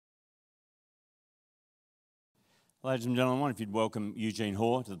Ladies and gentlemen, if you'd welcome Eugene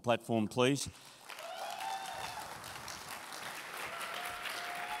Hoare to the platform, please.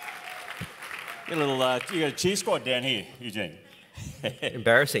 You got a cheer squad down here, Eugene.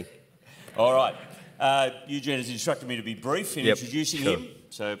 Embarrassing. All right. Eugene has instructed me to be brief in introducing him,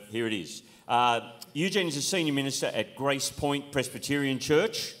 so here it is. Eugene is a senior minister at Grace Point Presbyterian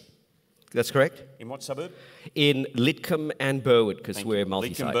Church. That's correct. In what suburb? In Lidcombe and Burwood, because we're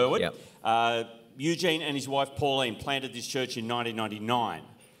multi-site. Lidcombe, Burwood. Yep. Eugene and his wife Pauline planted this church in 1999.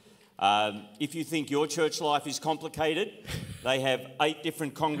 If you think your church life is complicated, they have 8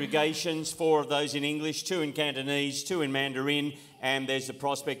 different congregations, 4 of those in English, 2 in Cantonese, 2 in Mandarin, and there's the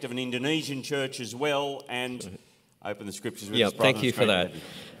prospect of an Indonesian church as well. And open the scriptures with us, brother. Thank you for that.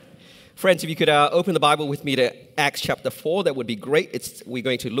 Friends, if you could open the Bible with me to Acts chapter 4, that would be great. We're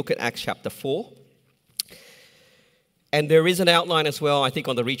going to look at Acts chapter 4. And there is an outline as well, I think,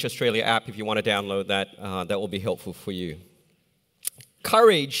 on the Reach Australia app. If you want to download that, that will be helpful for you.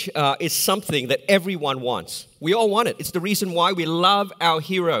 Courage is something that everyone wants. We all want it. It's the reason why we love our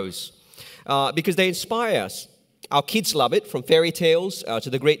heroes, because they inspire us. Our kids love it, from fairy tales to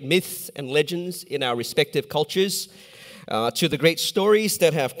the great myths and legends in our respective cultures, to the great stories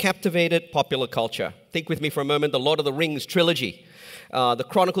that have captivated popular culture. Think with me for a moment, the Lord of the Rings trilogy, the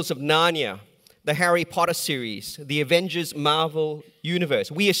Chronicles of Narnia, the Harry Potter series, the Avengers Marvel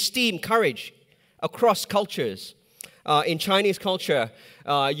universe. We esteem courage across cultures. In Chinese culture,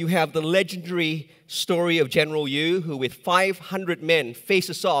 you have the legendary story of General Yu, who with 500 men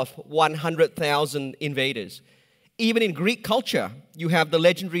faces off 100,000 invaders. Even in Greek culture, you have the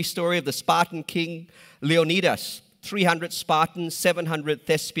legendary story of the Spartan king Leonidas, 300 Spartans, 700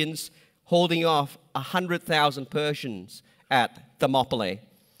 Thespians, holding off 100,000 Persians at Thermopylae.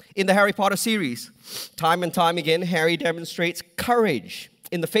 In the Harry Potter series, time and time again, Harry demonstrates courage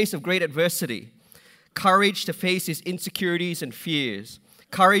in the face of great adversity. Courage to face his insecurities and fears.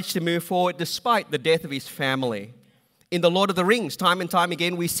 Courage to move forward despite the death of his family. In The Lord of the Rings, time and time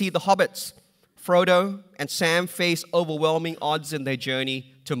again, we see the hobbits. Frodo and Sam face overwhelming odds in their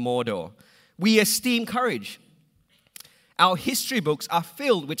journey to Mordor. We esteem courage. Our history books are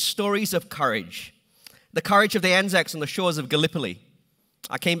filled with stories of courage. The courage of the Anzacs on the shores of Gallipoli.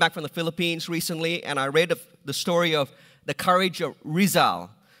 I came back from the Philippines recently, and I read the story of the courage of Rizal,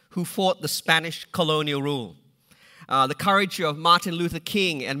 who fought the Spanish colonial rule. The courage of Martin Luther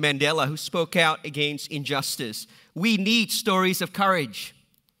King and Mandela, who spoke out against injustice. We need stories of courage.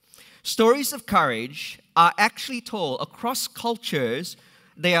 Stories of courage are actually told across cultures.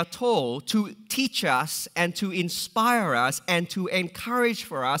 They are told to teach us and to inspire us and to encourage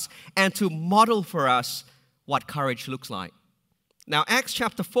for us and to model for us what courage looks like. Now, Acts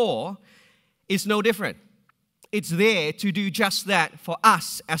chapter 4 is no different. It's there to do just that for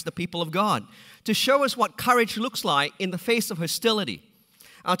us as the people of God, to show us what courage looks like in the face of hostility,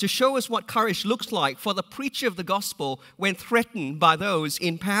 to show us what courage looks like for the preacher of the gospel when threatened by those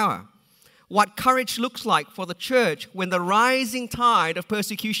in power, what courage looks like for the church when the rising tide of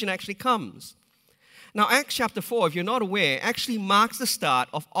persecution actually comes. Now, Acts chapter 4, if you're not aware, actually marks the start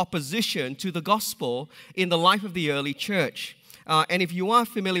of opposition to the gospel in the life of the early church. And if you are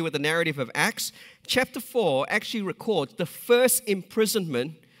familiar with the narrative of Acts, chapter 4 actually records the first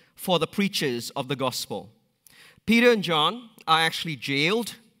imprisonment for the preachers of the gospel. Peter and John are actually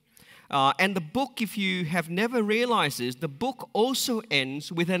jailed. And the book, if you have never realized this, the book also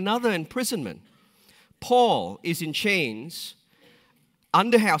ends with another imprisonment. Paul is in chains,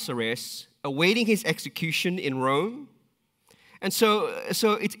 under house arrest, awaiting his execution in Rome. And so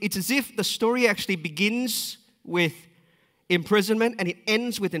it's as if the story actually begins with imprisonment and it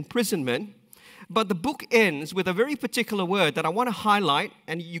ends with imprisonment. But the book ends with a very particular word that I want to highlight,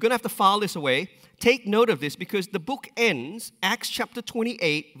 and you're going to have to file this away. Take note of this, because the book ends, Acts chapter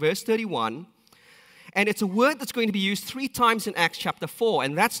 28, verse 31, and it's a word that's going to be used 3 times in Acts chapter 4,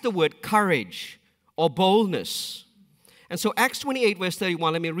 and that's the word courage or boldness. And so Acts 28, verse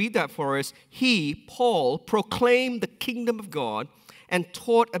 31, let me read that for us. He, Paul, proclaimed the kingdom of God and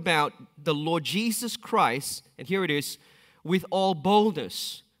taught about the Lord Jesus Christ, and here it is, with all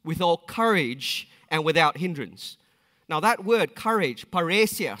boldness, with all courage, and without hindrance. Now that word, courage,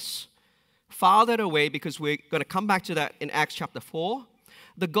 paresias, file that away, because we're going to come back to that in Acts chapter 4.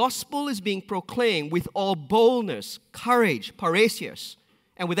 The gospel is being proclaimed with all boldness, courage, paresias,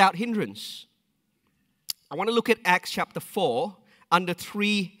 and without hindrance. I want to look at Acts chapter 4 under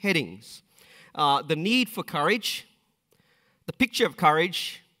 3 headings. The need for courage, the picture of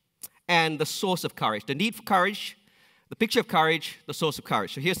courage, and the source of courage. The need for courage, the picture of courage, the source of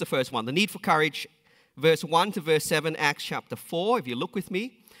courage. So here's the first one. The need for courage, verse 1 to verse 7, Acts chapter 4, if you look with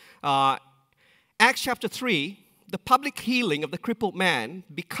me. Acts chapter 3, the public healing of the crippled man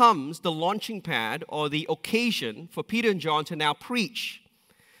becomes the launching pad or the occasion for Peter and John to now preach.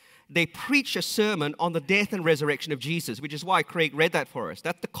 They preach a sermon on the death and resurrection of Jesus, which is why Craig read that for us.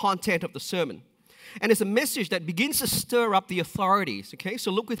 That's the content of the sermon. And it's a message that begins to stir up the authorities. Okay,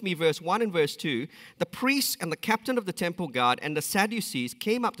 so look with me, verse 1 and verse 2. The priests and the captain of the temple guard and the Sadducees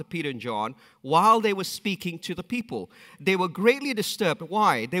came up to Peter and John while they were speaking to the people. They were greatly disturbed.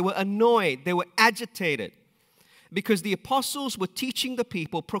 Why? They were annoyed. They were agitated. Because the apostles were teaching the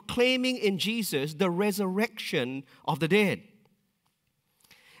people, proclaiming in Jesus the resurrection of the dead.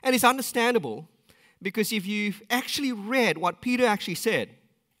 And it's understandable, because if you've actually read what Peter actually said,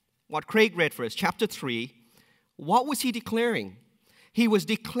 what Craig read for us, chapter 3, what was he declaring? He was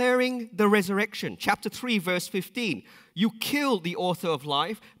declaring the resurrection. Chapter 3, verse 15. You killed the author of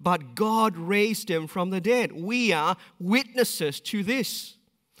life, but God raised him from the dead. We are witnesses to this.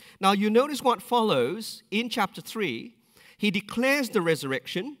 Now, you notice what follows in chapter 3. He declares the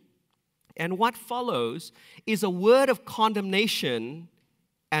resurrection, and what follows is a word of condemnation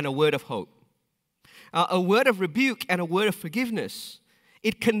and a word of hope. A word of rebuke and a word of forgiveness.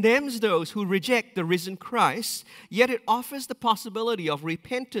 It condemns those who reject the risen Christ, yet it offers the possibility of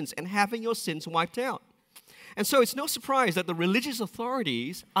repentance and having your sins wiped out. And so it's no surprise that the religious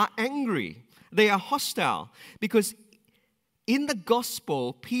authorities are angry. They are hostile, because in the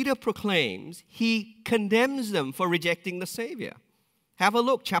gospel, Peter proclaims he condemns them for rejecting the Savior. Have a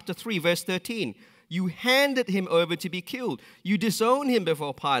look, chapter 3, verse 13. You handed him over to be killed. You disowned him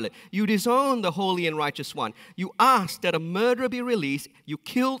before Pilate. You disowned the holy and righteous one. You asked that a murderer be released. You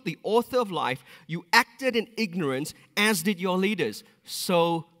killed the author of life. You acted in ignorance, as did your leaders.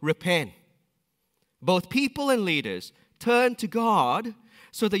 So repent. Both people and leaders, turn to God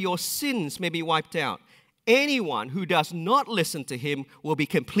so that your sins may be wiped out. Anyone who does not listen to him will be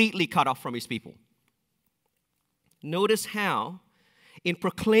completely cut off from his people. Notice how, in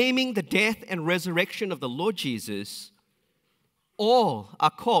proclaiming the death and resurrection of the Lord Jesus, all are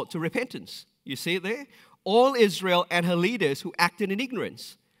called to repentance. You see it there? All Israel and her leaders who acted in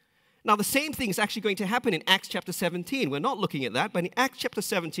ignorance. Now, the same thing is actually going to happen in Acts chapter 17. We're not looking at that, but in Acts chapter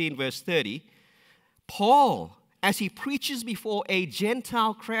 17, verse 30, Paul, as he preaches before a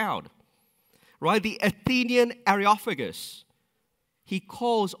Gentile crowd, right, the Athenian Areopagus, he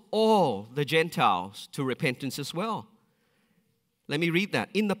calls all the Gentiles to repentance as well. Let me read that.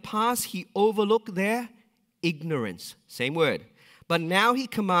 In the past, he overlooked their ignorance. Same word. But now he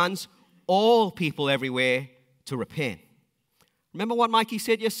commands all people everywhere to repent. Remember what Mikey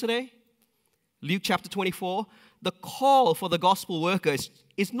said yesterday? Luke chapter 24. The call for the gospel workers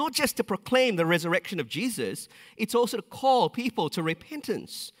is not just to proclaim the resurrection of Jesus, it's also to call people to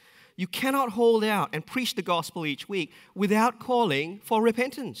repentance. You cannot hold out and preach the gospel each week without calling for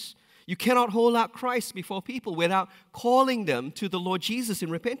repentance. You cannot hold out Christ before people without calling them to the Lord Jesus in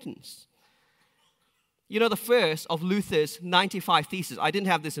repentance. You know, the first of Luther's 95 Theses, I didn't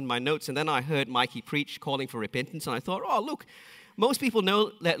have this in my notes, and then I heard Mikey preach calling for repentance, and I thought, oh, look, most people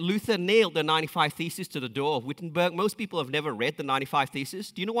know that Luther nailed the 95 Theses to the door of Wittenberg. Most people have never read the 95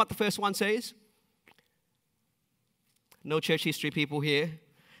 Theses. Do you know what the first one says? No church history people here.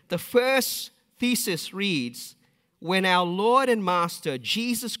 The first thesis reads, when our Lord and Master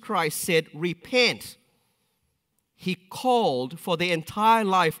Jesus Christ said, repent, he called for the entire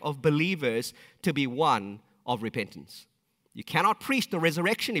life of believers to be one of repentance. You cannot preach the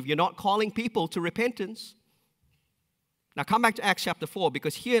resurrection if you're not calling people to repentance. Now come back to Acts chapter 4,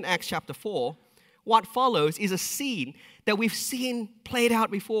 because here in Acts chapter 4, what follows is a scene that we've seen played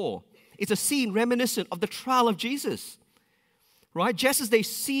out before. It's a scene reminiscent of the trial of Jesus, right? Just as they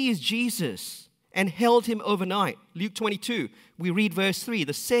seized Jesus and held him overnight. Luke 22, we read verse 3,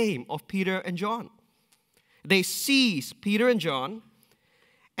 the same of Peter and John. They seized Peter and John,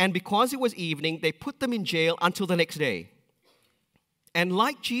 and because it was evening, they put them in jail until the next day. And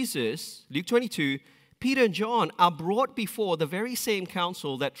like Jesus, Luke 22, Peter and John are brought before the very same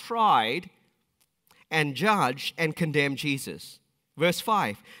council that tried and judged and condemned Jesus. Verse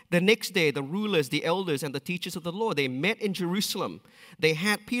 5, the next day, the rulers, the elders, and the teachers of the law, they met in Jerusalem. They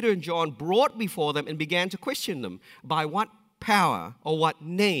had Peter and John brought before them and began to question them. By what power or what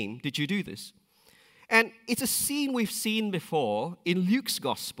name did you do this? And it's a scene we've seen before in Luke's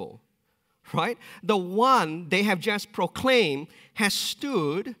gospel, right? The one they have just proclaimed has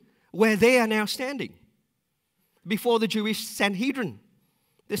stood where they are now standing, before the Jewish Sanhedrin,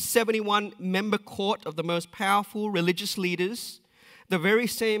 the 71-member court of the most powerful religious leaders, the very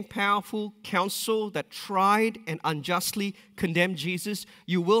same powerful council that tried and unjustly condemned Jesus.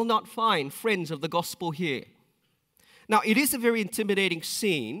 You will not find friends of the gospel here. Now, it is a very intimidating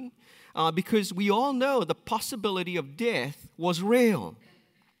scene, because we all know the possibility of death was real.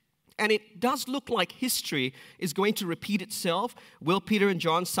 And it does look like history is going to repeat itself. Will Peter and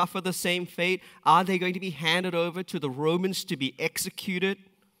John suffer the same fate? Are they going to be handed over to the Romans to be executed?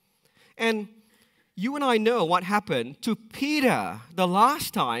 And you and I know what happened to Peter the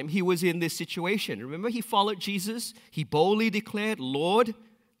last time he was in this situation. Remember, he followed Jesus. He boldly declared, "Lord,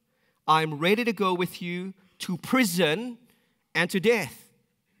 I'm ready to go with you to prison and to death."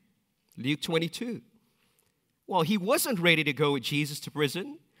 Luke 22. Well, he wasn't ready to go with Jesus to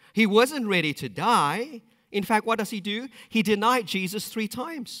prison. He wasn't ready to die. In fact, what does he do? He denied Jesus 3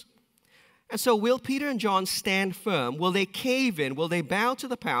 times. And so will Peter and John stand firm? Will they cave in? Will they bow to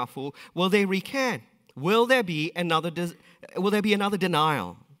the powerful? Will they recant? Will there be another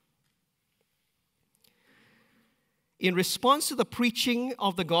denial? In response to the preaching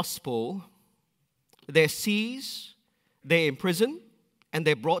of the gospel, they're seized, they're imprisoned, and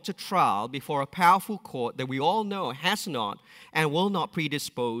they're brought to trial before a powerful court that we all know has not and will not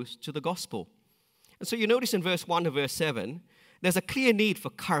predispose to the gospel. And so you notice in verse 1 to verse 7, there's a clear need for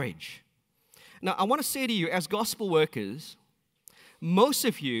courage. Now, I want to say to you, as gospel workers, most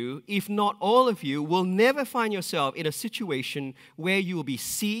of you, if not all of you, will never find yourself in a situation where you will be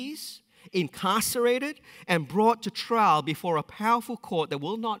seized, incarcerated, and brought to trial before a powerful court that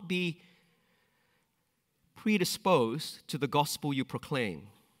will not be predisposed to the gospel you proclaim.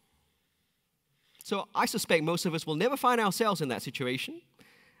 So I suspect most of us will never find ourselves in that situation,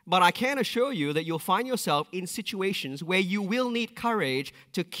 but I can assure you that you'll find yourself in situations where you will need courage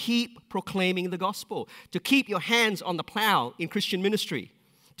to keep proclaiming the gospel, to keep your hands on the plow in Christian ministry,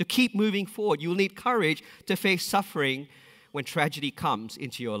 to keep moving forward. You'll need courage to face suffering when tragedy comes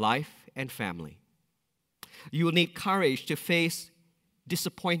into your life and family. You will need courage to face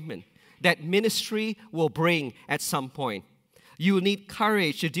disappointment that ministry will bring at some point. You will need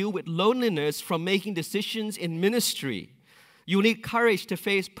courage to deal with loneliness from making decisions in ministry. You will need courage to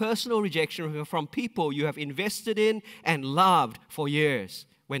face personal rejection from people you have invested in and loved for years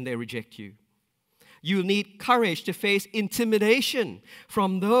when they reject you. You will need courage to face intimidation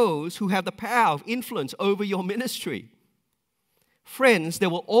from those who have the power of influence over your ministry. Friends, there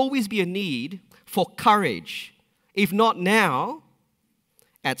will always be a need for courage, if not now,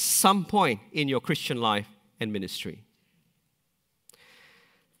 at some point in your Christian life and ministry.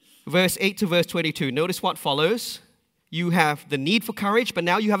 Verse 8 to verse 22, notice what follows. You have the need for courage, but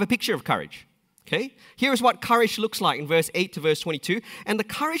now you have a picture of courage. Okay? Here is what courage looks like in verse 8 to verse 22. And the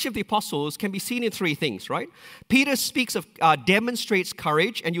courage of the apostles can be seen in 3 things, right? Peter speaks of, demonstrates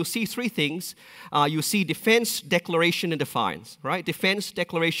courage, and you'll see 3 things. You'll see defense, declaration, and defiance, right? Defense,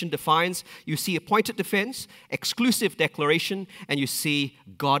 declaration, defiance. You see appointed defense, exclusive declaration, and you see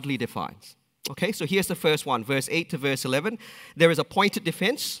godly defiance. Okay, so here's the first one, verse 8 to verse 11. There is appointed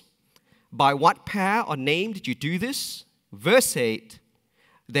defense. By what power or name did you do this? Verse 8.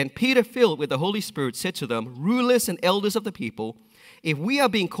 Then Peter, filled with the Holy Spirit, said to them, rulers and elders of the people, if we are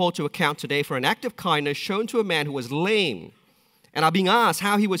being called to account today for an act of kindness shown to a man who was lame, and are being asked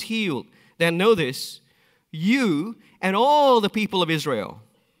how he was healed, then know this, you and all the people of Israel,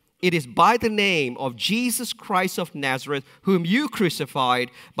 it is by the name of Jesus Christ of Nazareth, whom you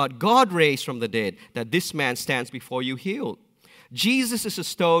crucified, but God raised from the dead, that this man stands before you healed. Jesus is a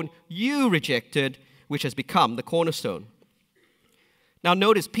stone you rejected, which has become the cornerstone. Now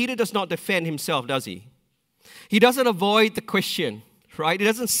notice, Peter does not defend himself, does he? He doesn't avoid the question, right? He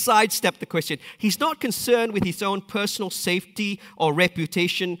doesn't sidestep the question. He's not concerned with his own personal safety or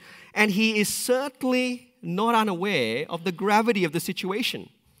reputation, and he is certainly not unaware of the gravity of the situation.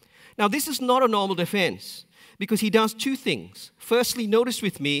 Now, this is not a normal defense, because he does 2 things. Firstly, notice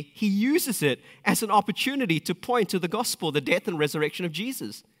with me, he uses it as an opportunity to point to the gospel, the death and resurrection of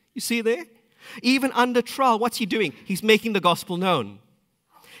Jesus. You see there? Even under trial, what's he doing? He's making the gospel known.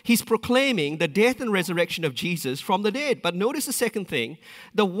 He's proclaiming the death and resurrection of Jesus from the dead. But notice the second thing.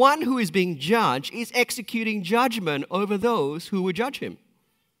 The one who is being judged is executing judgment over those who will judge him.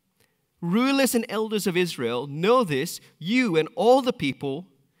 Rulers and elders of Israel, know this, you and all the people.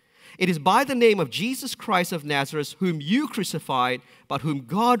 It is by the name of Jesus Christ of Nazareth, whom you crucified, but whom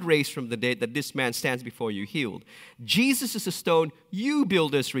God raised from the dead, that this man stands before you healed. Jesus is a stone you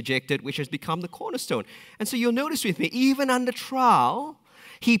builders rejected, which has become the cornerstone. And so you'll notice with me, even under trial,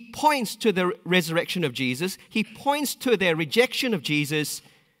 he points to the resurrection of Jesus, he points to their rejection of Jesus,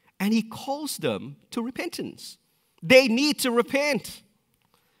 and he calls them to repentance. They need to repent.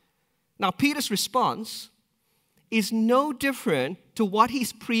 Now, Peter's response is no different to what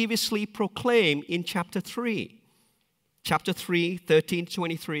he's previously proclaimed in chapter 3. Chapter 3, 13 to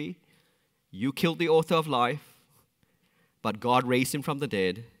 23, you killed the author of life, but God raised him from the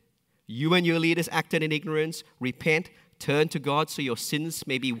dead. You and your leaders acted in ignorance. Repent, turn to God so your sins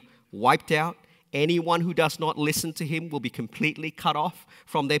may be wiped out. Anyone who does not listen to him will be completely cut off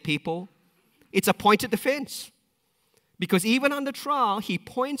from their people. It's a pointed defense. Because even under trial, he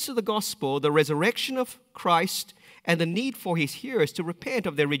points to the gospel, the resurrection of Christ, and the need for his hearers to repent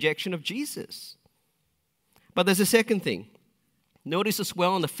of their rejection of Jesus. But there's a second thing. Notice as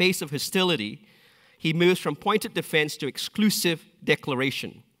well, in the face of hostility, he moves from pointed defense to exclusive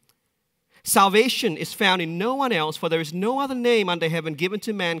declaration. Salvation is found in no one else, for there is no other name under heaven given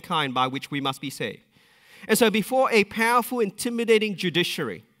to mankind by which we must be saved. And so before a powerful, intimidating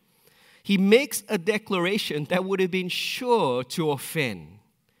judiciary, he makes a declaration that would have been sure to offend.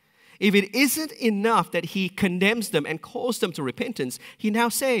 If it isn't enough that he condemns them and calls them to repentance, he now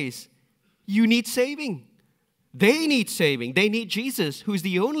says, you need saving. They need saving. They need Jesus, who's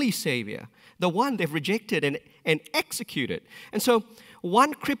the only Savior, the one they've rejected and executed. And so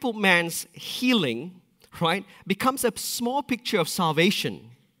one crippled man's healing, right, becomes a small picture of salvation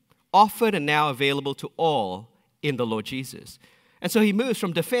offered and now available to all in the Lord Jesus. And so he moves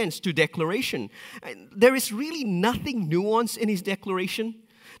from defense to declaration. There is really nothing nuanced in his declaration.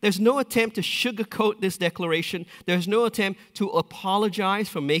 There's no attempt to sugarcoat this declaration. There's no attempt to apologize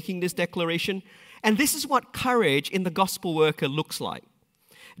for making this declaration. And this is what courage in the gospel worker looks like.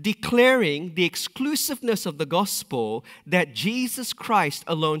 Declaring the exclusiveness of the gospel that Jesus Christ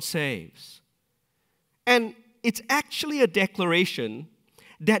alone saves. And it's actually a declaration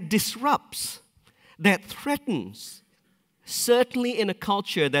that disrupts, that threatens, certainly in a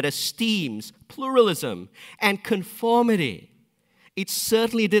culture that esteems pluralism and conformity. It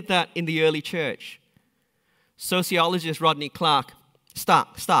certainly did that in the early church. Sociologist Rodney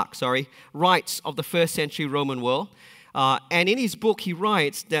Stark writes of the first century Roman world. And in his book, he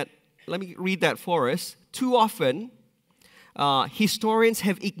writes that, let me read that for us. Too often, historians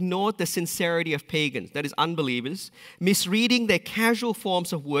have ignored the sincerity of pagans, that is, unbelievers, misreading their casual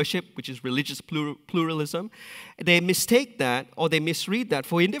forms of worship, which is religious pluralism. They mistake that, or they misread that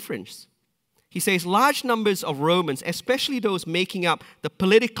for indifference. He says, large numbers of Romans, especially those making up the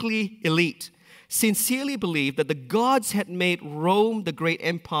politically elite, sincerely believed that the gods had made Rome the great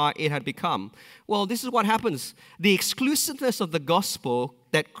empire it had become. Well, this is what happens. The exclusiveness of the gospel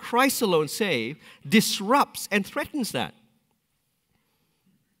that Christ alone saved disrupts and threatens that.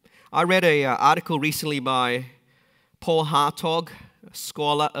 I read an article recently by Paul Hartog,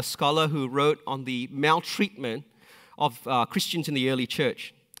 a scholar who wrote on the maltreatment of Christians in the early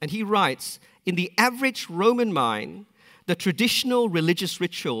church. And he writes, in the average Roman mind, the traditional religious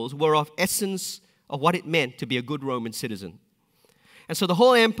rituals were of essence of what it meant to be a good Roman citizen. And so the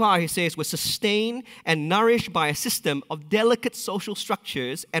whole empire, he says, was sustained and nourished by a system of delicate social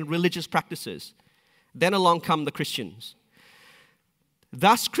structures and religious practices. Then along come the Christians.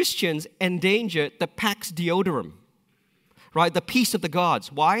 Thus, Christians endangered the Pax Deodorum, right? The peace of the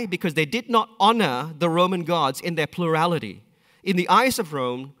gods. Why? Because they did not honor the Roman gods in their plurality. In the eyes of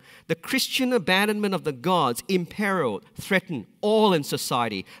Rome, the Christian abandonment of the gods imperiled, threatened all in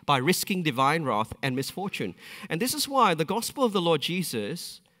society by risking divine wrath and misfortune. And this is why the gospel of the Lord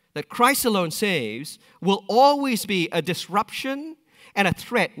Jesus, that Christ alone saves, will always be a disruption and a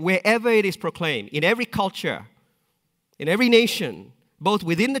threat wherever it is proclaimed, in every culture, in every nation, both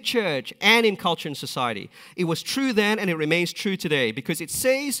within the church and in culture and society. It was true then and it remains true today because it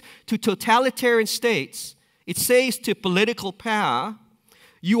says to totalitarian states, it says to political power,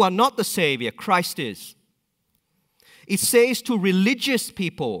 you are not the Savior, Christ is. It says to religious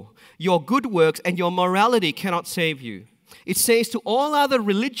people, your good works and your morality cannot save you. It says to all other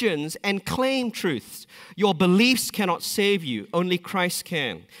religions and claim truths, your beliefs cannot save you, only Christ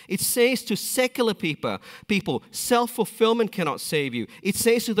can. It says to secular people, self-fulfillment cannot save you. It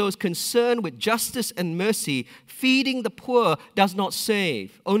says to those concerned with justice and mercy, feeding the poor does not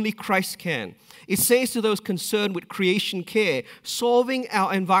save, only Christ can. It says to those concerned with creation care, solving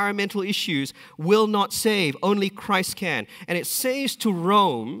our environmental issues will not save, only Christ can. And it says to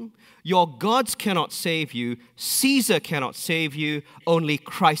Rome, your gods cannot save you, Caesar cannot save you, only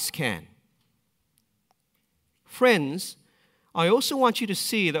Christ can. Friends, I also want you to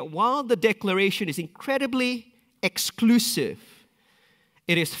see that while the declaration is incredibly exclusive,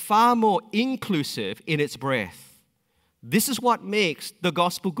 it is far more inclusive in its breadth. This is what makes the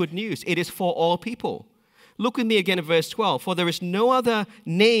gospel good news. It is for all people. Look with me again at verse 12. For there is no other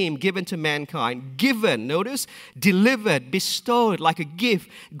name given to mankind, given, notice, delivered, bestowed like a gift,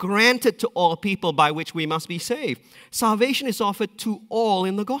 granted to all people by which we must be saved. Salvation is offered to all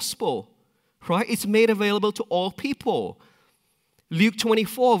in the gospel, right? It's made available to all people. Luke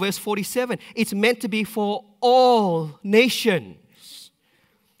 24, verse 47, it's meant to be for all nations.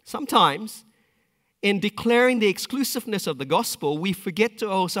 sometimes in declaring the exclusiveness of the gospel, we forget to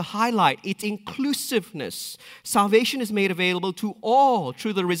also highlight its inclusiveness. Salvation is made available to all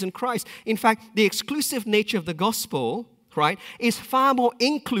through the risen Christ. In fact, the exclusive nature of the gospel, right, is far more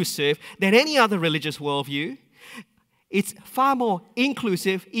inclusive than any other religious worldview. It's far more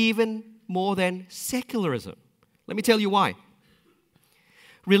inclusive, even more than secularism. Let me tell you why.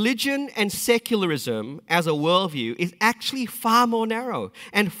 Religion and secularism as a worldview is actually far more narrow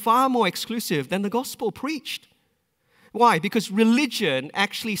and far more exclusive than the gospel preached. Why? Because religion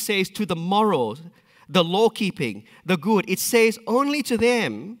actually says to the moral, the law-keeping, the good, it says only to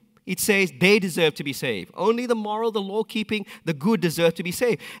them, it says they deserve to be saved. Only the moral, the law-keeping, the good deserve to be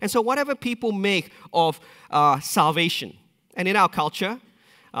saved. And so whatever people make of salvation, and in our culture,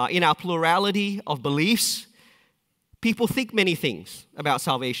 in our plurality of beliefs, people think many things about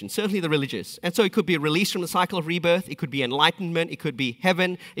salvation, certainly the religious. And so it could be release from the cycle of rebirth, it could be enlightenment, it could be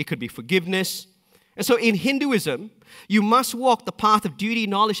heaven, it could be forgiveness. And so in Hinduism, you must walk the path of duty,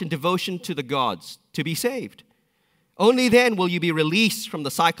 knowledge, and devotion to the gods to be saved. Only then will you be released from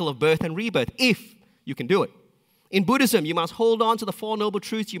the cycle of birth and rebirth, if you can do it. In Buddhism, you must hold on to the Four Noble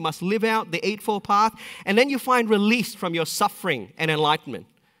Truths, you must live out the Eightfold Path, and then you find release from your suffering and enlightenment.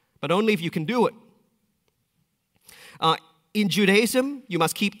 But only if you can do it. In Judaism, you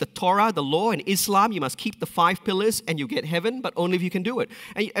must keep the Torah, the law. In Islam, you must keep the 5 pillars and you get heaven, but only if you can do it.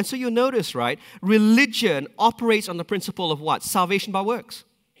 And so you notice, right, religion operates on the principle of what? Salvation by works.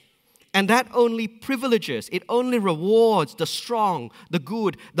 And that only privileges, it only rewards the strong, the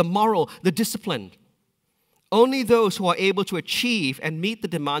good, the moral, the disciplined. Only those who are able to achieve and meet the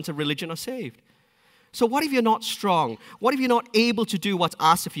demands of religion are saved. So what if you're not strong? What if you're not able to do what's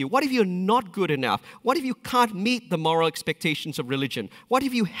asked of you? What if you're not good enough? What if you can't meet the moral expectations of religion? What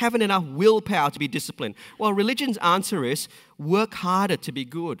if you haven't enough willpower to be disciplined? Well, religion's answer is work harder to be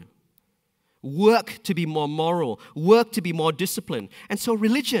good. Work to be more moral. Work to be more disciplined. And so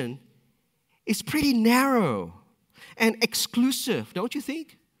religion is pretty narrow and exclusive, don't you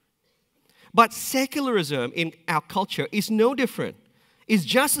think? But secularism in our culture is no different. Is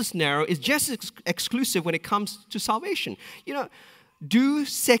just as narrow, is just as exclusive when it comes to salvation. You know, do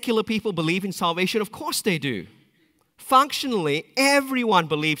secular people believe in salvation? Of course they do. Functionally, everyone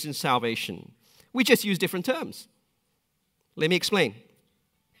believes in salvation. We just use different terms. Let me explain.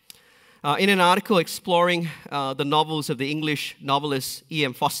 In an article exploring the novels of the English novelist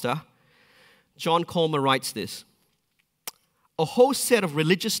E.M. Forster, John Coleman writes this: a whole set of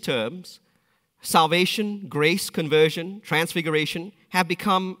religious terms, salvation, grace, conversion, transfiguration, have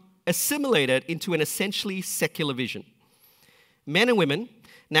become assimilated into an essentially secular vision. Men and women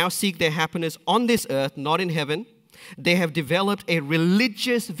now seek their happiness on this earth, not in heaven. They have developed a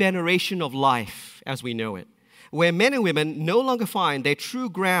religious veneration of life as we know it, where men and women no longer find their true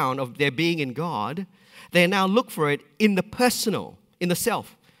ground of their being in God. They now look for it in the personal, in the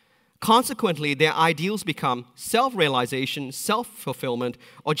self. Consequently, their ideals become self-realization, self-fulfillment,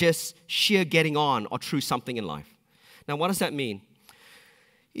 or just sheer getting on or through something in life. Now, what does that mean?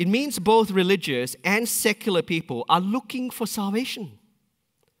 It means both religious and secular people are looking for salvation.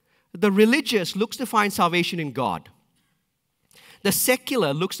 The religious looks to find salvation in God. The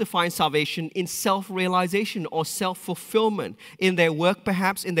secular looks to find salvation in self-realization or self-fulfillment, in their work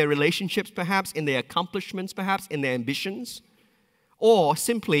perhaps, in their relationships perhaps, in their accomplishments perhaps, in their ambitions, or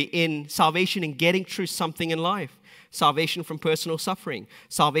simply in salvation in getting through something in life. Salvation from personal suffering,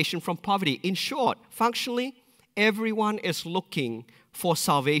 salvation from poverty. In short, functionally, everyone is looking for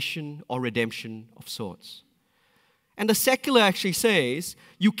salvation or redemption of sorts. And the secular actually says,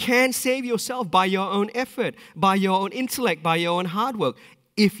 you can save yourself by your own effort, by your own intellect, by your own hard work,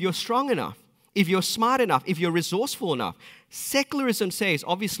 if you're strong enough, if you're smart enough, if you're resourceful enough. Secularism says,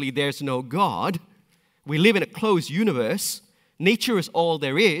 obviously, there's no God. We live in a closed universe. Nature is all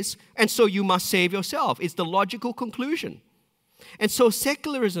there is, and so you must save yourself. It's the logical conclusion. And so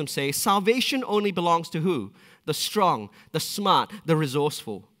secularism says salvation only belongs to who? The strong, the smart, the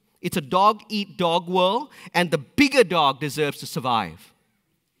resourceful. It's a dog-eat-dog world, and the bigger dog deserves to survive.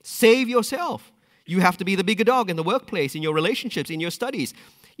 Save yourself. You have to be the bigger dog in the workplace, in your relationships, in your studies.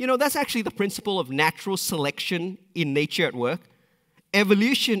 You know, that's actually the principle of natural selection in nature at work.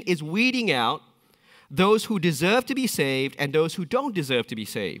 Evolution is weeding out those who deserve to be saved and those who don't deserve to be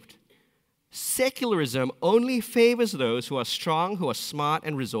saved. Secularism only favors those who are strong, who are smart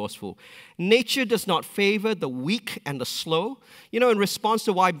and resourceful. Nature does not favor the weak and the slow. You know, in response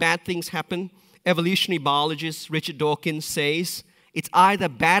to why bad things happen, evolutionary biologist Richard Dawkins says, it's either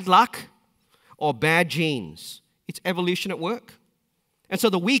bad luck or bad genes. It's evolution at work. And so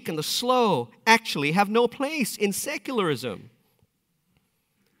the weak and the slow actually have no place in secularism.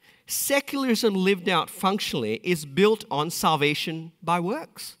 Secularism lived out functionally is built on salvation by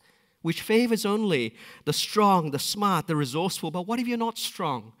works, which favors only the strong, the smart, the resourceful. But what if you're not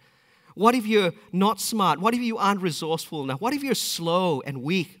strong? What if you're not smart? What if you aren't resourceful enough? What if you're slow and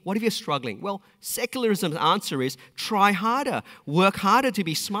weak? What if you're struggling? Well, secularism's answer is try harder, work harder to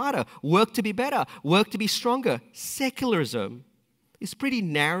be smarter, work to be better, work to be stronger. Secularism is pretty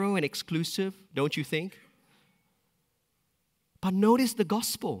narrow and exclusive, don't you think? But notice the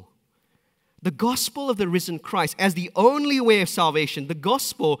gospel. The gospel of the risen Christ as the only way of salvation, the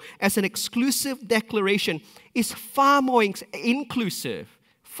gospel as an exclusive declaration is far more inclusive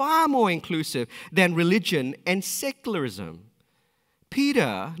than religion and secularism.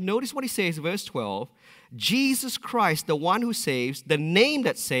 Peter, notice what he says, verse 12, Jesus Christ, the one who saves, the name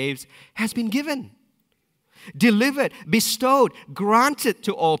that saves, has been given, delivered, bestowed, granted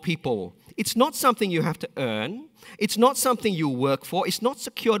to all people. It's not something you have to earn. It's not something you work for. It's not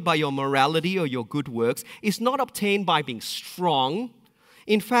secured by your morality or your good works. It's not obtained by being strong.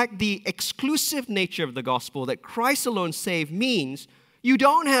 In fact, the exclusive nature of the gospel that Christ alone saved means you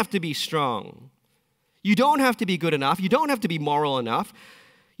don't have to be strong. You don't have to be good enough. You don't have to be moral enough.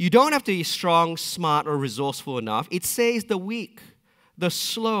 You don't have to be strong, smart, or resourceful enough. It says the weak, the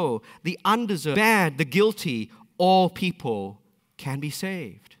slow, the undeserved, bad, the guilty, all people can be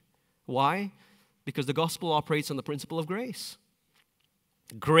saved. Why? Because the gospel operates on the principle of grace.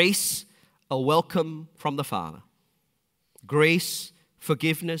 Grace, a welcome from the Father. Grace,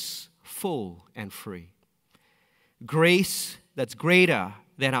 forgiveness, full and free. Grace that's greater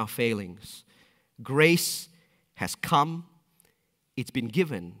than our failings. Grace has come, it's been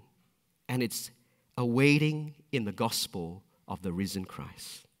given, and it's awaiting in the gospel of the risen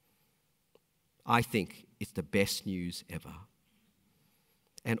Christ. I think it's the best news ever.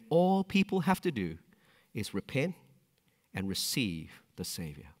 And all people have to do is repent and receive the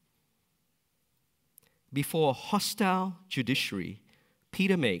Savior. Before a hostile judiciary,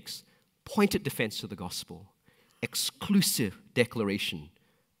 Peter makes pointed defense to the gospel, exclusive declaration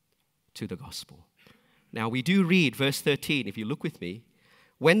to the gospel. Now we do read verse 13, if you look with me,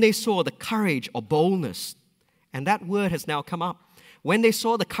 when they saw the courage or boldness, and that word has now come up, when they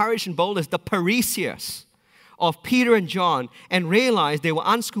saw the courage and boldness, the parrhesias of Peter and John, and realized they were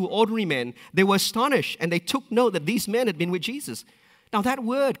unschooled, ordinary men, they were astonished, and they took note that these men had been with Jesus. Now that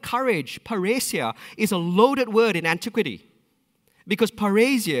word, courage, parrhesia, is a loaded word in antiquity, because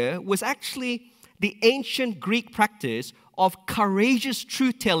parrhesia was actually the ancient Greek practice of courageous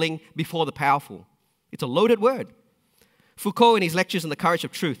truth-telling before the powerful. It's a loaded word. Foucault, in his lectures on the courage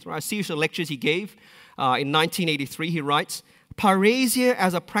of truth, a series of lectures he gave in 1983, he writes, parrhesia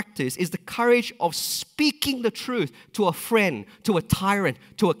as a practice is the courage of speaking the truth to a friend, to a tyrant,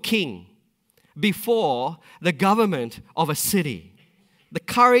 to a king, before the government of a city. The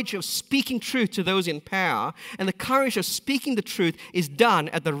courage of speaking truth to those in power, and the courage of speaking the truth is done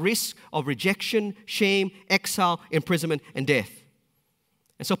at the risk of rejection, shame, exile, imprisonment, and death.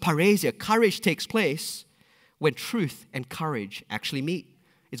 And so parrhesia, courage, takes place when truth and courage actually meet.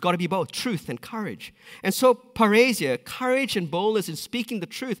 It's got to be both, truth and courage. And so parrhesia, courage and boldness in speaking the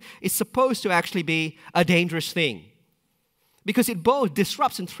truth, is supposed to actually be a dangerous thing. Because it both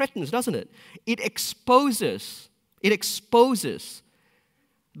disrupts and threatens, doesn't it? It exposes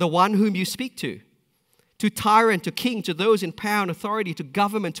the one whom you speak to tyrant, to king, to those in power and authority, to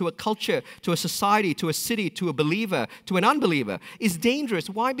government, to a culture, to a society, to a city, to a believer, to an unbeliever, is dangerous.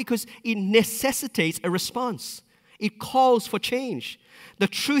 Why? Because it necessitates a response. It calls for change. The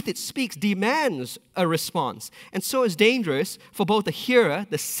truth it speaks demands a response. And so it's dangerous for both the hearer,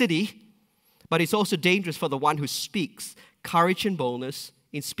 the city, but it's also dangerous for the one who speaks. Courage and boldness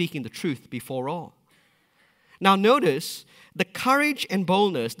in speaking the truth before all. Now notice, the courage and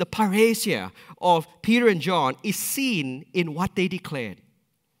boldness, the parrhesia of Peter and John is seen in what they declared,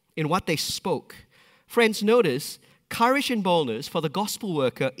 in what they spoke. Friends, notice, courage and boldness for the gospel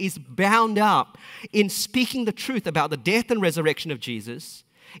worker is bound up in speaking the truth about the death and resurrection of Jesus.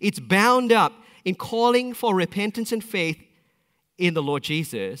 It's bound up in calling for repentance and faith in the Lord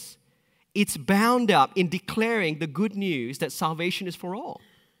Jesus. It's bound up in declaring the good news that salvation is for all.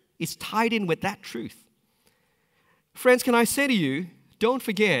 It's tied in with that truth. Friends, can I say to you, don't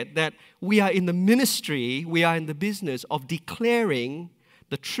forget that we are in the ministry, we are in the business of declaring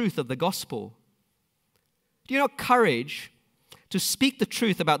the truth of the gospel. Do you know, courage to speak the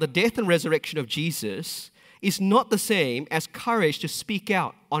truth about the death and resurrection of Jesus is not the same as courage to speak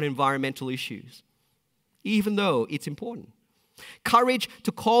out on environmental issues, even though it's important. Courage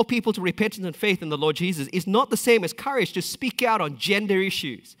to call people to repentance and faith in the Lord Jesus is not the same as courage to speak out on gender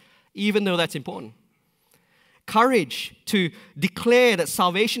issues, even though that's important. Courage to declare that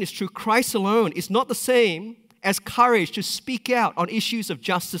salvation is through Christ alone is not the same as courage to speak out on issues of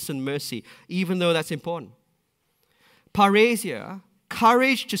justice and mercy, even though that's important. Parrhesia,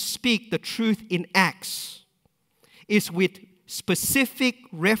 courage to speak the truth in acts, is with specific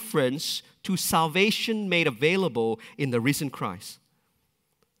reference to salvation made available in the risen Christ.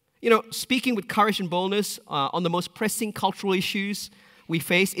 Speaking with courage and boldness on the most pressing cultural issues we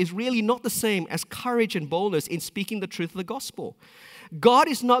face is really not the same as courage and boldness in speaking the truth of the gospel. God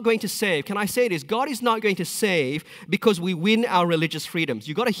is not going to save. Can I say this? God is not going to save because we win our religious freedoms.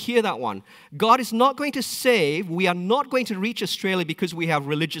 You've got to hear that one. God is not going to save. We are not going to reach Australia because we have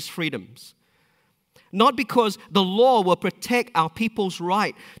religious freedoms. Not because the law will protect our people's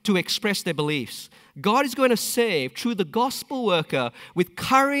right to express their beliefs. God is going to save through the gospel worker with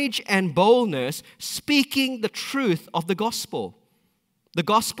courage and boldness, speaking the truth of the gospel. The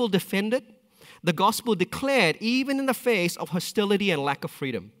gospel defended, the gospel declared, even in the face of hostility and lack of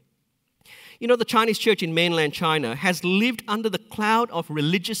freedom. The Chinese church in mainland China has lived under the cloud of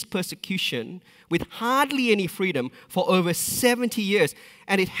religious persecution with hardly any freedom for over 70 years,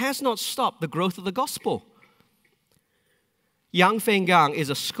 and it has not stopped the growth of the gospel. Yang Fenggang is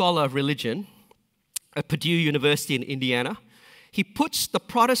a scholar of religion at Purdue University in Indiana. He puts the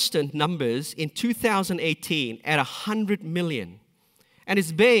Protestant numbers in 2018 at 100 million, and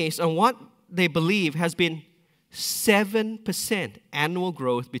it's based on what they believe has been 7% annual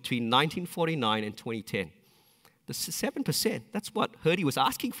growth between 1949 and 2010. The 7%, that's what Herdy was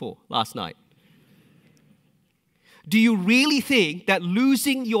asking for last night. Do you really think that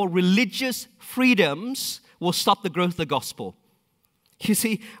losing your religious freedoms will stop the growth of the gospel? You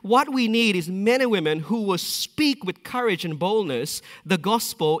see, what we need is men and women who will speak with courage and boldness the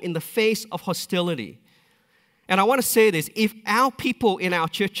gospel in the face of hostility. And I want to say this, if our people in our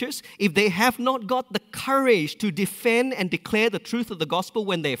churches, if they have not got the courage to defend and declare the truth of the gospel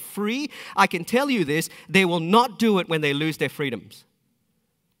when they're free, I can tell you this, they will not do it when they lose their freedoms.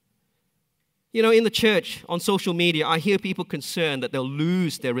 In the church, on social media, I hear people concerned that they'll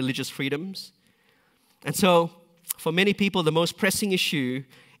lose their religious freedoms. And so, for many people, the most pressing issue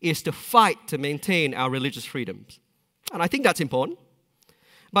is to fight to maintain our religious freedoms. And I think that's important.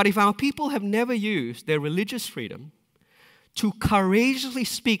 But if our people have never used their religious freedom to courageously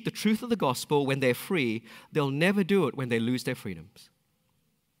speak the truth of the gospel when they're free, they'll never do it when they lose their freedoms.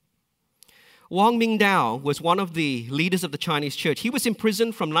 Wang Mingdao was one of the leaders of the Chinese church. He was in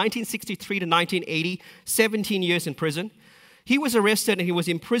prison from 1963 to 1980, 17 years in prison. He was arrested and he was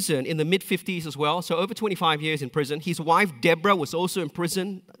in prison in the mid-50s as well, so over 25 years in prison. His wife, Deborah, was also in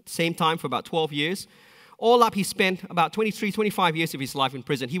prison at the same time for about 12 years. All up, he spent about 23, 25 years of his life in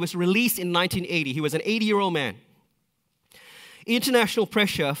prison. He was released in 1980. He was an 80-year-old man. International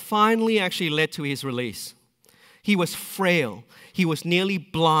pressure finally actually led to his release. He was frail. He was nearly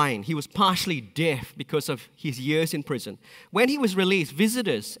blind. He was partially deaf because of his years in prison. When he was released,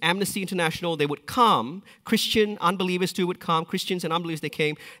 visitors, Amnesty International, they would come. Christian unbelievers too would come. Christians and unbelievers, they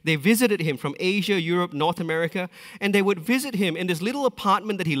came. They visited him from Asia, Europe, North America. And they would visit him in this little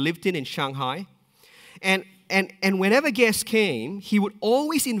apartment that he lived in Shanghai. And whenever guests came, he would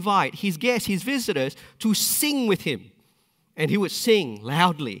always invite his guests, his visitors, to sing with him. And he would sing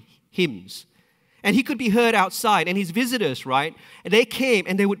loudly hymns. And he could be heard outside. And his visitors, right, they came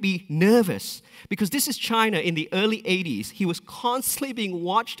and they would be nervous. Because this is China in the early 80s. He was constantly being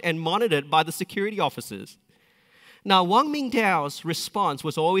watched and monitored by the security officers. Now, Wang Mingdao's response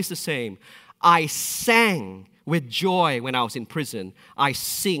was always the same. I sang with joy when I was in prison. I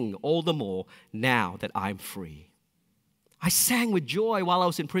sing all the more now that I'm free. I sang with joy while I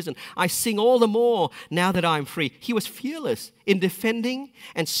was in prison. I sing all the more now that I'm free. He was fearless in defending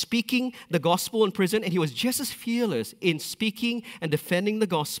and speaking the gospel in prison, and he was just as fearless in speaking and defending the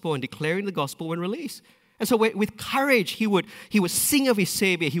gospel and declaring the gospel when released. And so with courage, he would sing of his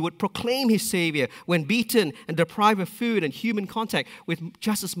Savior. He would proclaim his Savior when beaten and deprived of food and human contact. With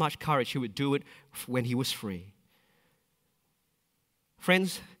just as much courage, he would do it when he was free.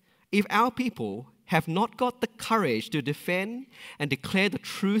 Friends, if our people have not got the courage to defend and declare the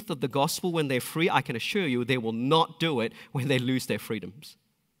truth of the gospel when they're free, I can assure you they will not do it when they lose their freedoms.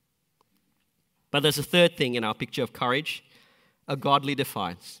 But there's a third thing in our picture of courage, a godly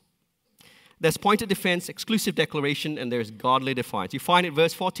defiance. There's pointed defense, exclusive declaration, and there's godly defiance. You find it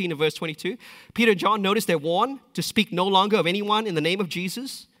verse 14 and verse 22. Peter and John, notice they're warned to speak no longer of anyone in the name of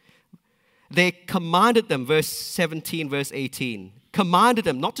Jesus. They commanded them, verse 17, verse 18. Commanded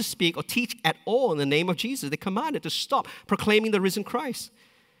them not to speak or teach at all in the name of Jesus. They commanded to stop proclaiming the risen Christ.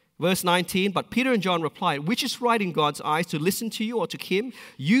 Verse 19, but Peter and John replied, which is right in God's eyes, to listen to you or to him?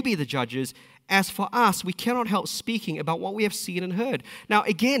 You be the judges. As for us, we cannot help speaking about what we have seen and heard. Now,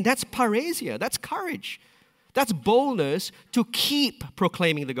 again, that's parrhesia. That's courage. That's boldness to keep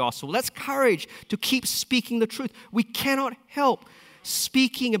proclaiming the gospel. That's courage to keep speaking the truth. We cannot help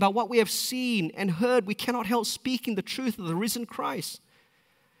speaking about what we have seen and heard. We cannot help speaking the truth of the risen Christ.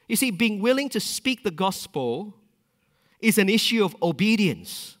 You see, being willing to speak the gospel is an issue of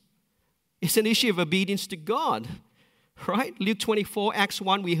obedience. It's an issue of obedience to God. Right? Luke 24, Acts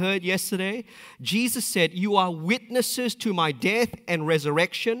 1, we heard yesterday. Jesus said, "You are witnesses to my death and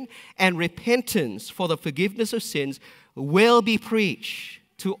resurrection, and repentance for the forgiveness of sins will be preached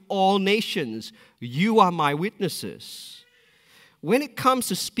to all nations. You are my witnesses." When it comes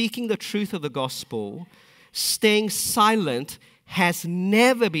to speaking the truth of the gospel, staying silent has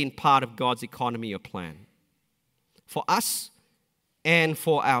never been part of God's economy or plan for us and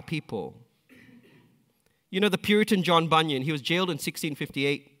for our people. You know, the Puritan John Bunyan, he was jailed in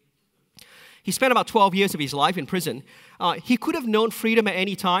 1658. He spent about 12 years of his life in prison. He could have known freedom at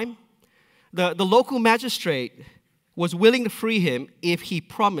any time. The local magistrate was willing to free him if he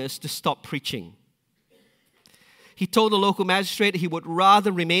promised to stop preaching. He told the local magistrate he would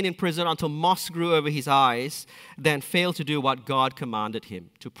rather remain in prison until moss grew over his eyes than fail to do what God commanded him,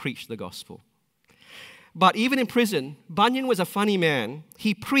 to preach the gospel. But even in prison, Bunyan was a funny man.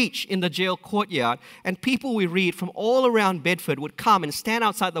 He preached in the jail courtyard, and people we read from all around Bedford would come and stand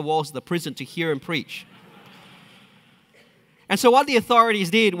outside the walls of the prison to hear him preach. And so what the authorities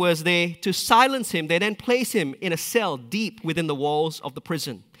did was to silence him, they then placed him in a cell deep within the walls of the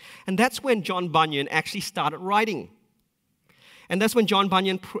prison. And that's when John Bunyan actually started writing. And that's when John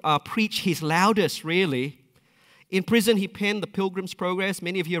Bunyan preached his loudest, really. In prison, he penned the Pilgrim's Progress.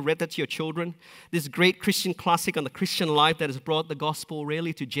 Many of you have read that to your children. This great Christian classic on the Christian life that has brought the gospel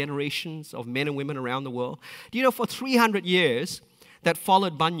really to generations of men and women around the world. Do you know, for 300 years that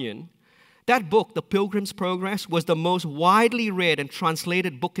followed Bunyan, that book, The Pilgrim's Progress, was the most widely read and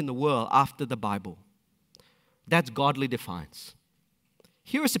translated book in the world after the Bible. That's godly defiance.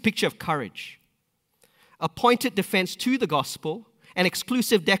 Here is a picture of courage. A pointed defense to the gospel, an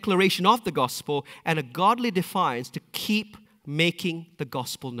exclusive declaration of the gospel, and a godly defiance to keep making the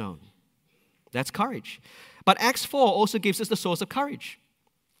gospel known. That's courage. But Acts 4 also gives us the source of courage.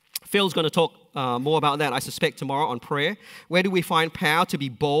 Phil's going to talk more about that, I suspect, tomorrow on prayer. Where do we find power to be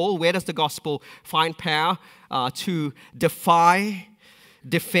bold? Where does the gospel find power to defy,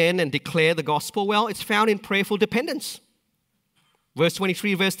 defend, and declare the gospel? Well, it's found in prayerful dependence. Verse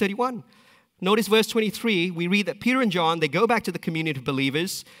 23, verse 31. Notice verse 23, we read that Peter and John, they go back to the community of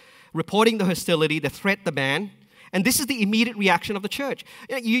believers, reporting the hostility, the threat, the ban. And this is the immediate reaction of the church.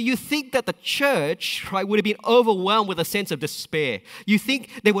 You think that the church, right, would have been overwhelmed with a sense of despair. You think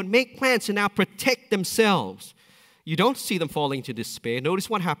they would make plans to now protect themselves. You don't see them falling into despair.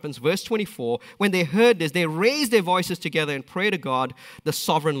 Notice what happens. Verse 24, when they heard this, they raised their voices together and prayed to God, the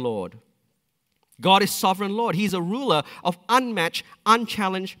sovereign Lord. God is sovereign Lord. He's a ruler of unmatched,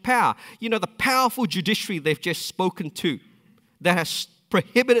 unchallenged power. You know, the powerful judiciary they've just spoken to that has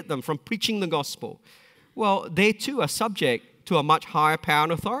prohibited them from preaching the gospel. Well, they too are subject to a much higher power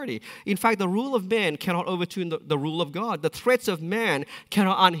and authority. In fact, the rule of man cannot overturn the rule of God. The threats of man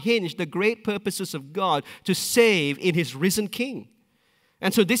cannot unhinge the great purposes of God to save in his risen King.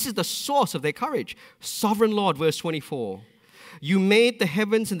 And so this is the source of their courage. Sovereign Lord, verse 24. You made the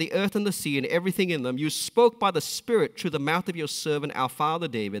heavens and the earth and the sea and everything in them. You spoke by the Spirit through the mouth of your servant, our father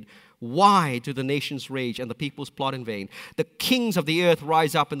David. Why do the nations rage and the peoples plot in vain? The kings of the earth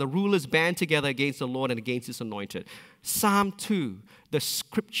rise up and the rulers band together against the Lord and against his anointed. Psalm 2, the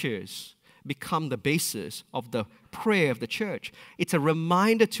scriptures become the basis of the prayer of the church. It's a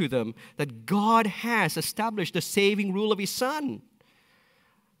reminder to them that God has established the saving rule of his Son.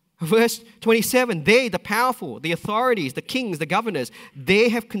 Verse 27, they, the powerful, the authorities, the kings, the governors, they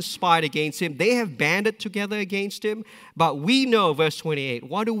have conspired against him. They have banded together against him. But we know, verse 28,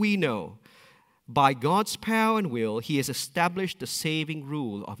 what do we know? By God's power and will, he has established the saving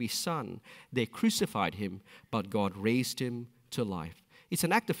rule of his Son. They crucified him, but God raised him to life. It's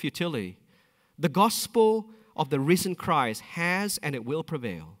an act of futility. The gospel of the risen Christ has and it will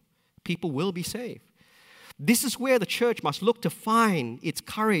prevail. People will be saved. This is where the church must look to find its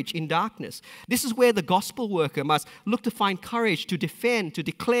courage in darkness. This is where the gospel worker must look to find courage to defend, to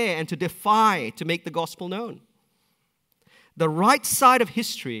declare, and to defy, to make the gospel known. The right side of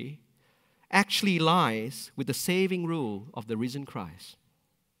history actually lies with the saving rule of the risen Christ.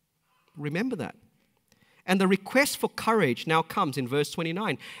 Remember that. And the request for courage now comes in verse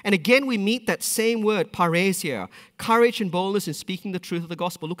 29. And again, we meet that same word, parrhesia, courage and boldness in speaking the truth of the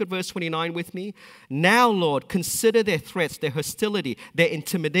gospel. Look at verse 29 with me. Now, Lord, consider their threats, their hostility, their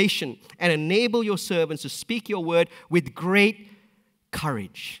intimidation, and enable your servants to speak your word with great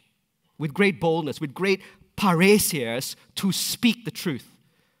courage, with great boldness, with great parrhesias to speak the truth.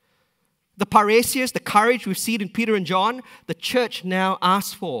 The parrhesias, the courage we've seen in Peter and John, the church now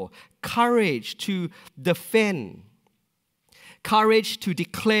asks for. Courage to defend, courage to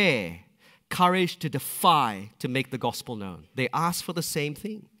declare, courage to defy, to make the gospel known. They ask for the same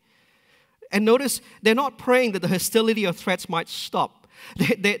thing. And notice, they're not praying that the hostility or threats might stop.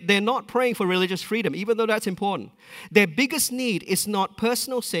 They're not praying for religious freedom, even though that's important. Their biggest need is not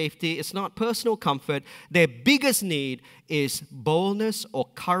personal safety, it's not personal comfort. Their biggest need is boldness or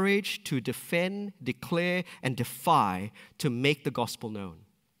courage to defend, declare, and defy to make the gospel known.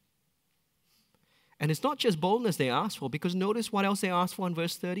 And it's not just boldness they ask for, because notice what else they ask for in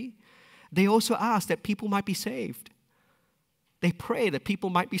verse 30. They also ask that people might be saved. They pray that people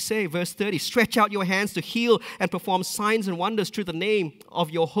might be saved. Verse 30, stretch out your hands to heal and perform signs and wonders through the name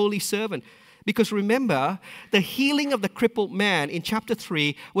of your holy servant. Because remember, the healing of the crippled man in chapter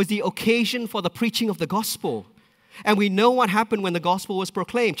 3 was the occasion for the preaching of the gospel. And we know what happened when the gospel was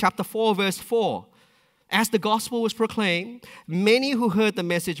proclaimed. Chapter 4, verse 4. As the gospel was proclaimed, many who heard the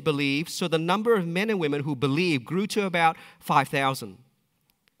message believed, so the number of men and women who believed grew to about 5,000.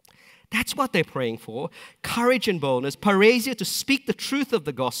 That's what they're praying for. Courage and boldness, parrhesia to speak the truth of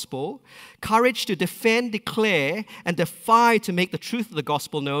the gospel, courage to defend, declare, and defy to make the truth of the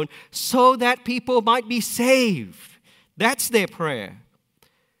gospel known so that people might be saved. That's their prayer.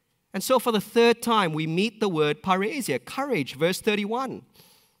 And so for the third time, we meet the word parrhesia, courage, verse 31.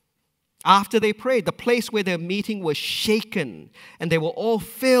 After they prayed, the place where their meeting was shaken, and they were all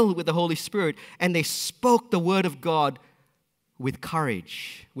filled with the Holy Spirit, and they spoke the word of God with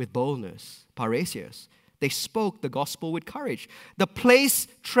courage, with boldness, parrhesias. They spoke the gospel with courage. The place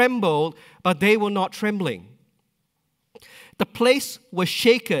trembled, but they were not trembling. The place was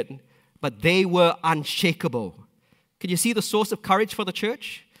shaken, but they were unshakable. Can you see the source of courage for the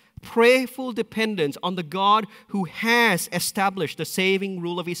church? Prayerful dependence on the God who has established the saving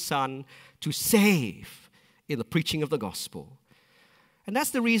rule of His Son to save in the preaching of the gospel. And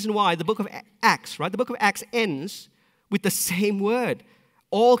that's the reason why the book of Acts, right? The book of Acts ends with the same word.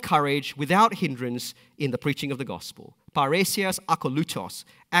 All courage without hindrance in the preaching of the gospel. Parrhesias akolutos.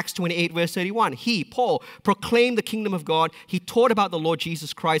 Acts 28 verse 31. He, Paul, proclaimed the kingdom of God. He taught about the Lord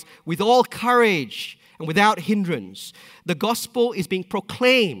Jesus Christ with all courage and without hindrance. The gospel is being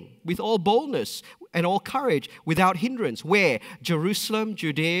proclaimed with all boldness and all courage without hindrance. Where? Jerusalem,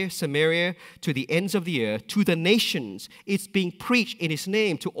 Judea, Samaria, to the ends of the earth, to the nations. It's being preached in His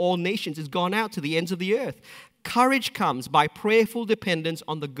name to all nations. It's gone out to the ends of the earth. Courage comes by prayerful dependence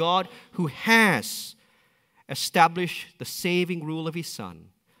on the God who has established the saving rule of His Son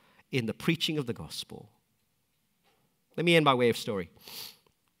in the preaching of the gospel. Let me end by way of story.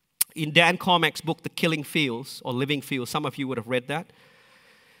 In Dan Cormack's book, The Killing Fields, or Living Fields, some of you would have read that.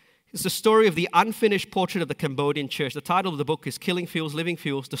 It's the story of the unfinished portrait of the Cambodian church. The title of the book is Killing Fields, Living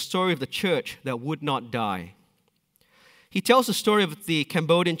Fields, the story of the church that would not die. He tells the story of the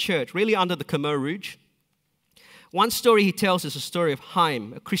Cambodian church, really under the Khmer Rouge. One story he tells is the story of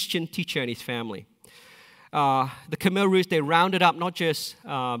Haim, a Christian teacher, and his family. The Khmer Rouge, they rounded up not just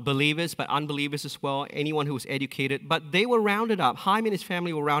believers, but unbelievers as well, anyone who was educated. But they were rounded up. Haim and his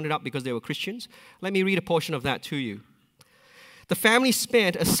family were rounded up because they were Christians. Let me read a portion of that to you. The family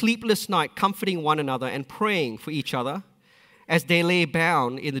spent a sleepless night comforting one another and praying for each other as they lay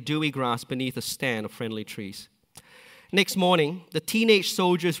bound in the dewy grass beneath a stand of friendly trees. Next morning, the teenage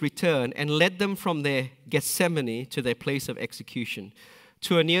soldiers returned and led them from their Gethsemane to their place of execution,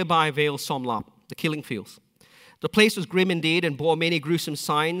 to a nearby Vale Somlap, the killing fields. The place was grim indeed and bore many gruesome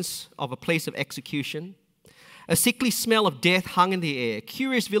signs of a place of execution. A sickly smell of death hung in the air.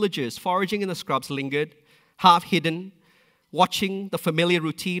 Curious villagers foraging in the scrubs lingered, half hidden, watching the familiar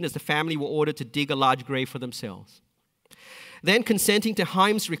routine as the family were ordered to dig a large grave for themselves. Then, consenting to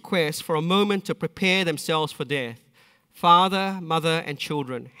Haim's request for a moment to prepare themselves for death, father, mother, and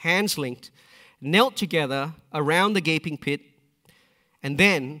children, hands linked, knelt together around the gaping pit, and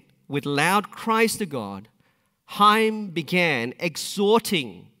then, with loud cries to God, Haim began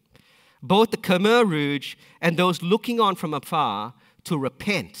exhorting both the Khmer Rouge and those looking on from afar to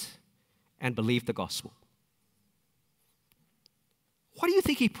repent and believe the gospel. What do you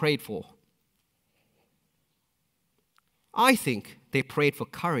think he prayed for? I think they prayed for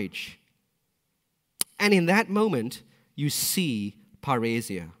courage. And in that moment, you see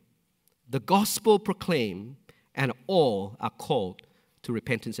parrhesia, the gospel proclaimed, and all are called to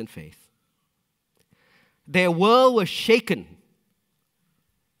repentance and faith. Their world was shaken,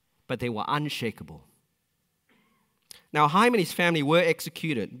 but they were unshakable. Now, Hyman and his family were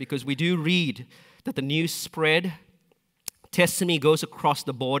executed because we do read that the news spread. Testimony goes across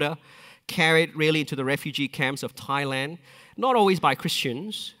the border, carried really into the refugee camps of Thailand, not always by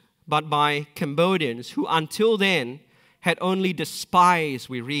Christians, but by Cambodians who until then had only despised,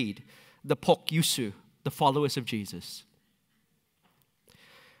 we read, the Pok Yusu, the followers of Jesus.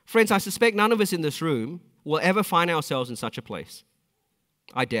 Friends, I suspect none of us in this room will ever find ourselves in such a place.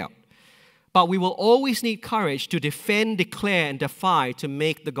 I doubt. But we will always need courage to defend, declare, and defy to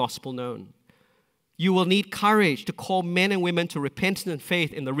make the gospel known. You will need courage to call men and women to repentance and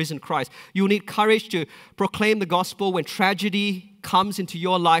faith in the risen Christ. You will need courage to proclaim the gospel when tragedy comes into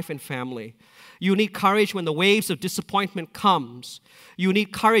your life and family. You need courage when the waves of disappointment comes. You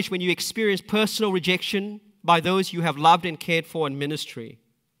need courage when you experience personal rejection by those you have loved and cared for in ministry.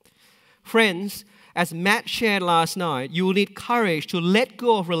 Friends, as Matt shared last night, you will need courage to let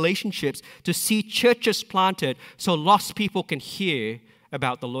go of relationships to see churches planted so lost people can hear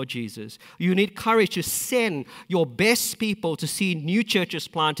about the Lord Jesus. You need courage to send your best people to see new churches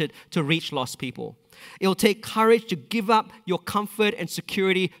planted to reach lost people. It will take courage to give up your comfort and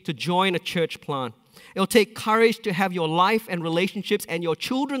security to join a church plant. It will take courage to have your life and relationships and your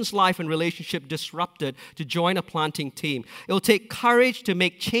children's life and relationship disrupted to join a planting team. It will take courage to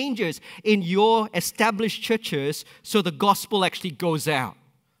make changes in your established churches so the gospel actually goes out.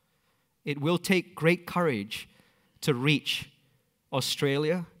 It will take great courage to reach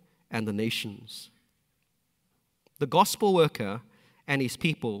Australia and the nations. The gospel worker and his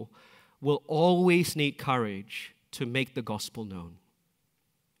people will always need courage to make the gospel known.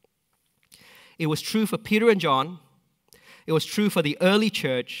 It was true for Peter and John. It was true for the early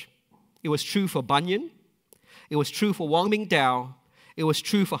church. It was true for Bunyan. It was true for Wong Ming Dao. It was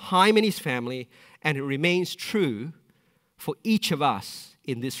true for Hyman and his family. And it remains true for each of us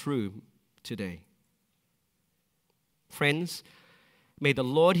in this room today. Friends, may the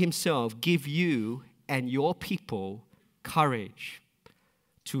Lord himself give you and your people courage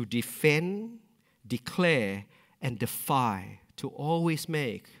to defend, declare, and defy, to always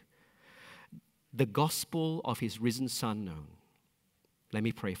make the gospel of his risen Son known. Let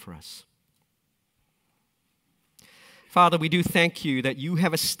me pray for us. Father, we do thank you that you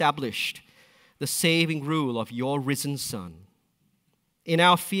have established the saving rule of your risen Son. In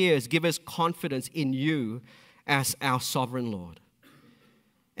our fears, give us confidence in you as our sovereign Lord.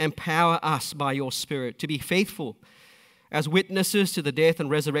 Empower us by your Spirit to be faithful as witnesses to the death and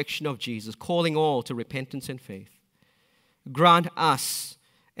resurrection of Jesus, calling all to repentance and faith. Grant us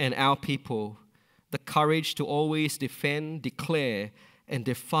and our people the courage to always defend, declare, and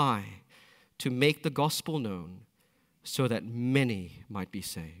defy to make the gospel known so that many might be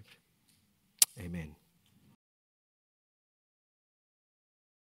saved. Amen.